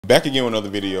back again with another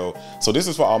video. So this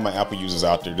is for all my Apple users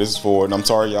out there. This is for, and I'm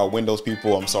sorry y'all Windows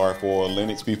people, I'm sorry for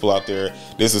Linux people out there.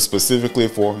 This is specifically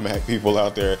for Mac people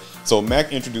out there. So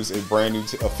Mac introduced a brand new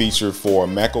feature for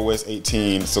macOS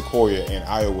 18, Sequoia, and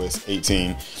iOS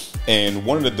 18. And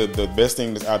one of the best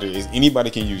things that's out there is anybody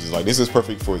can use it. Like, this is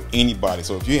perfect for anybody.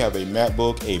 So if you have a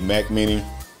MacBook, a Mac Mini,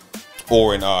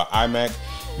 or an iMac,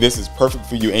 this is perfect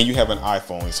for you, and you have an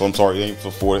iPhone. So I'm sorry, it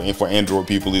ain't for Android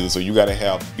people either. So you got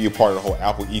to be a part of the whole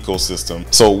Apple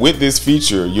ecosystem. So with this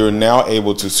feature, you're now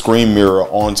able to screen mirror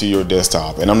onto your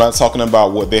desktop. And I'm not talking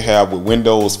about what they have with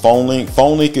Windows Phone Link.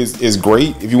 Phone Link is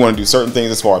great if you want to do certain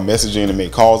things as far as messaging and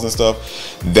make calls and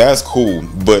stuff. That's cool.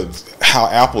 But how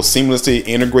Apple seamlessly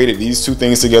integrated these two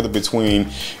things together between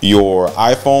your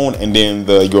iPhone and then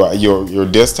your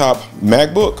desktop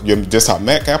MacBook, your desktop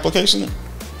Mac application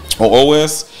or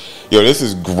OS, yo, this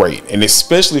is great. And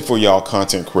especially for y'all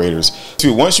content creators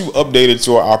too. Once you updated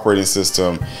your operating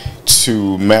system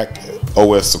to Mac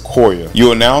OS Sequoia, you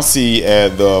will now see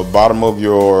at the bottom of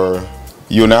your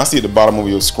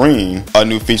screen a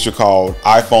new feature called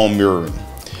iPhone mirroring.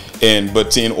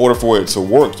 But in order for it to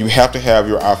work, you have to have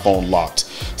your iPhone locked.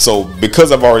 So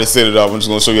because I've already set it up, I'm just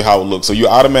going to show you how it looks. So you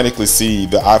automatically see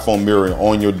the iPhone mirroring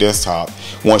on your desktop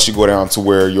once you go down to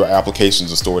where your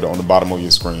applications are stored on the bottom of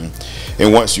your screen.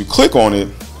 And once you click on it,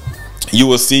 you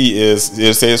will see it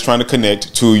says it's trying to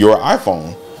connect to your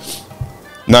iPhone.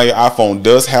 Now your iPhone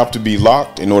does have to be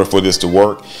locked in order for this to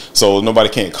work, so nobody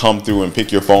can't come through and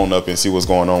pick your phone up and see what's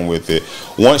going on with it.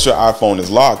 Once your iPhone is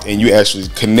locked and you actually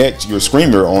connect your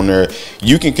screen mirror on there,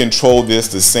 you can control this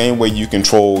the same way you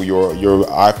control your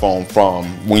iPhone from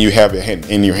when you have it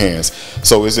in your hands.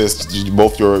 So it's just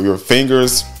both your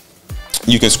fingers.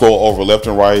 You can scroll over left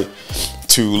and right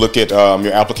to look at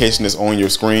your application that's on your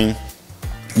screen.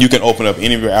 You can open up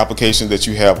any of your applications that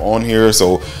you have on here.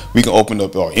 So we can open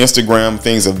up Instagram,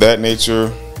 things of that nature.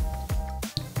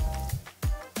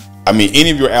 I mean, any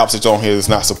of your apps that's on here that's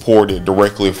not supported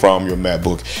directly from your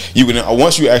MacBook. You can,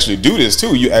 once you actually do this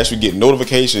too, you actually get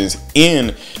notifications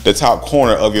in the top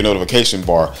corner of your notification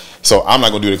bar. So I'm not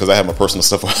gonna do it because I have my personal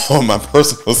stuff on my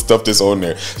personal stuff that's on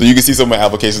there. So you can see some of my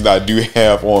applications that I do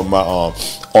have on my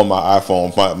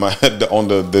iPhone, on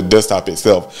the desktop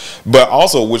itself. But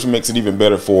also, which makes it even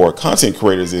better for content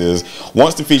creators, is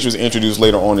once the feature is introduced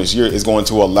later on this year, it's going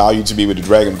to allow you to be able to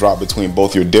drag and drop between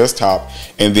both your desktop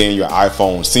and then your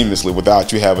iPhone seamlessly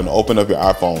without you having to open up your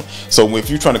iPhone. So if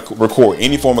you're trying to record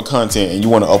any form of content and you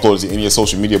want to upload it to any of your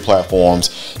social media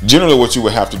platforms, generally what you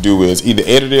would have to do is either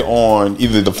edit it on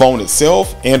either the phone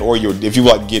itself, and or if you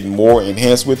like getting more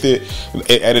enhanced with it,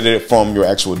 edit it from your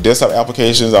actual desktop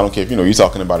applications. I don't care if you're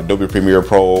talking about Adobe Premiere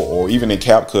Pro or even in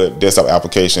CapCut desktop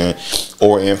application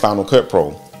or in Final Cut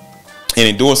Pro. And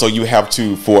in doing so, you have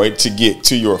to, for it to get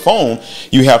to your phone,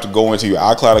 you have to go into your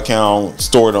iCloud account,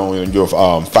 store it on your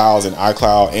files in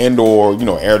iCloud, and or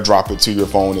airdrop it to your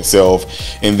phone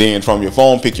itself, and then from your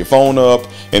phone pick your phone up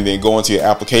and then go into your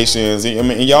applications. I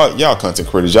mean, y'all content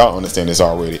creators, y'all understand this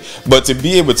already. But to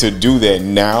be able to do that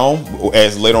now,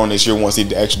 as later on this year, once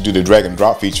they actually do the drag and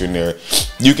drop feature in there,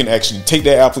 you can actually take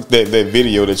that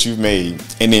video that you've made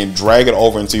and then drag it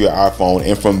over into your iPhone,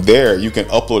 and from there you can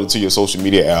upload it to your social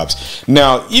media apps.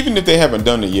 Now, even if they haven't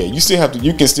done it yet,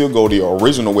 you can still go the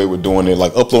original way with doing it,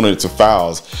 like uploading it to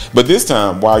files. But this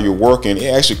time, while you're working,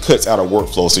 it actually cuts out a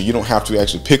workflow, so you don't have to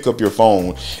actually pick up your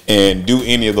phone and do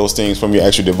any of those things from your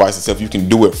actual device itself. You can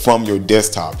do it from your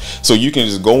desktop. So you can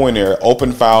just go in there,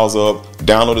 open files up,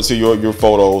 download it to your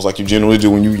photos like you generally do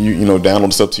when you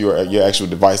download stuff to your actual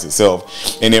device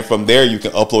itself, and then from there you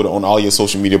can upload it on all your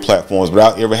social media platforms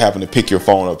without ever having to pick your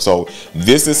phone up. So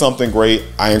this is something great.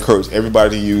 I encourage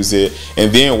everybody to use it.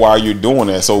 And then while you're doing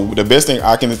that, so the best thing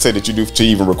I can say that you do to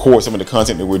even record some of the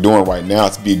content that we're doing right now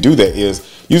to do that is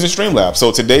using Streamlabs. So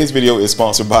today's video is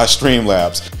sponsored by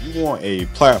Streamlabs. If you want a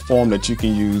platform that you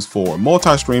can use for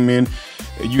multi-streaming,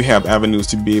 you have avenues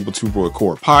to be able to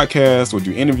record podcasts or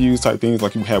do interviews type things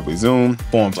like you have with Zoom,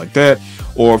 forms like that.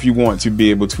 Or if you want to be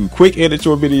able to quick edit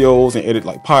your videos and edit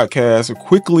like podcasts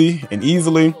quickly and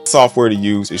easily, software to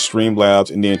use is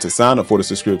Streamlabs. And then to sign up for the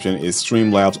subscription is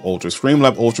Streamlabs Ultra.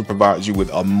 Streamlabs Ultra provides you with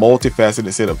a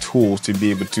multifaceted set of tools to be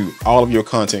able to do all of your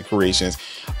content creations,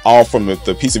 all from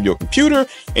the piece of your computer,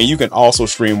 and you can also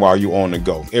stream while you're on the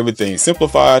go. Everything's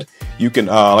simplified. You can,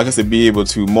 like I said, be able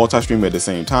to multi-stream at the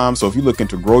same time. So if you're looking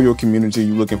to grow your community,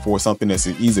 you're looking for something that's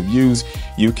an ease of use,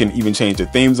 you can even change the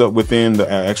themes up within the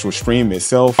actual stream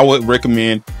itself. I would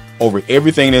recommend over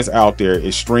everything that's out there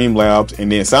is Streamlabs,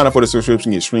 and then sign up for the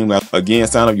subscription, get Streamlabs. Again,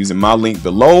 sign up using my link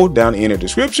below down in the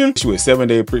description. You a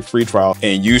 7-day free trial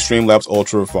and use Streamlabs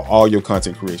Ultra for all your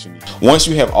content creation needs. Once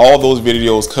you have all those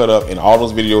videos cut up and all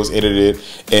those videos edited,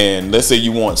 and let's say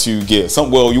you want to get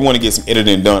some, well, you want to get some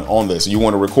editing done on this. So you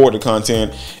want to record the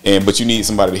content, but you need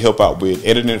somebody to help out with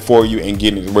editing it for you and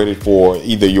getting it ready for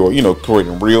either your,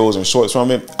 creating reels and shorts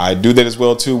from it. I do that as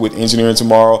well too with Engineering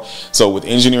Tomorrow. So with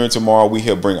Engineering Tomorrow, we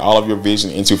help bring all of your vision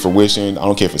into fruition. I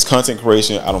don't care if it's content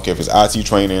creation, I don't care if it's IT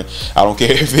training, I don't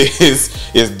care if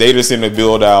it's data center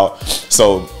build out.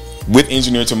 So with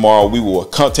Engineering Tomorrow, we will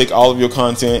take all of your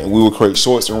content and we will create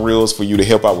shorts and reels for you to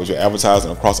help out with your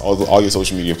advertising across all your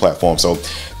social media platforms. So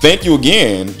thank you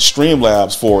again,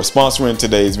 Streamlabs, for sponsoring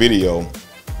today's video.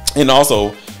 And also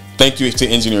thank you to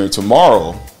Engineering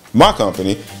Tomorrow, my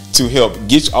company, to help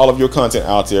get all of your content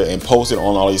out there and post it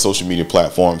on all your social media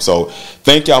platforms. So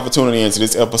thank y'all for tuning in to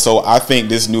this episode. I think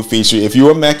this new feature, if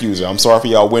you're a Mac user, I'm sorry for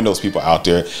y'all Windows people out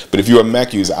there, but if you're a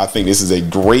Mac user, I think this is a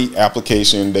great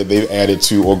application that they've added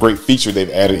to, or great feature they've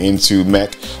added into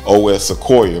macOS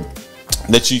Sequoia,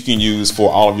 that you can use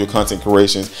for all of your content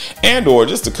creations, and or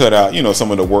just to cut out some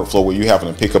of the workflow where you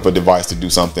having to pick up a device to do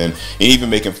something and even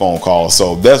making phone calls.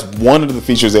 So that's one of the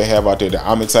features they have out there that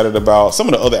I'm excited about. Some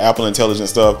of the other Apple Intelligence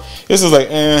stuff, this is like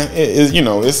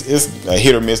it's a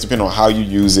hit or miss depending on how you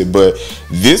use it, but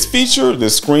this feature, the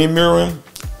screen mirroring,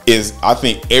 is, I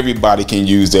think everybody can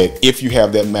use that if you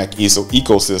have that Mac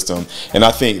ecosystem. And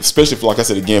I think, especially for, like I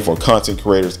said again, for content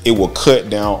creators, it will cut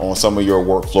down on some of your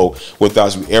workflow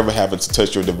without you ever having to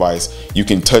touch your device. You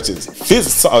can touch it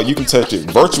you can touch it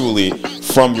virtually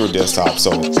from your desktop.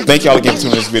 So thank y'all again for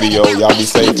tuning this video. Y'all be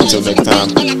safe until next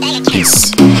time.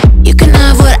 Peace. You can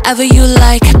have whatever you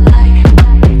like.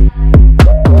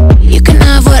 You can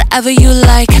have whatever you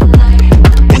like.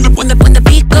 When the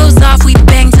beat goes off, we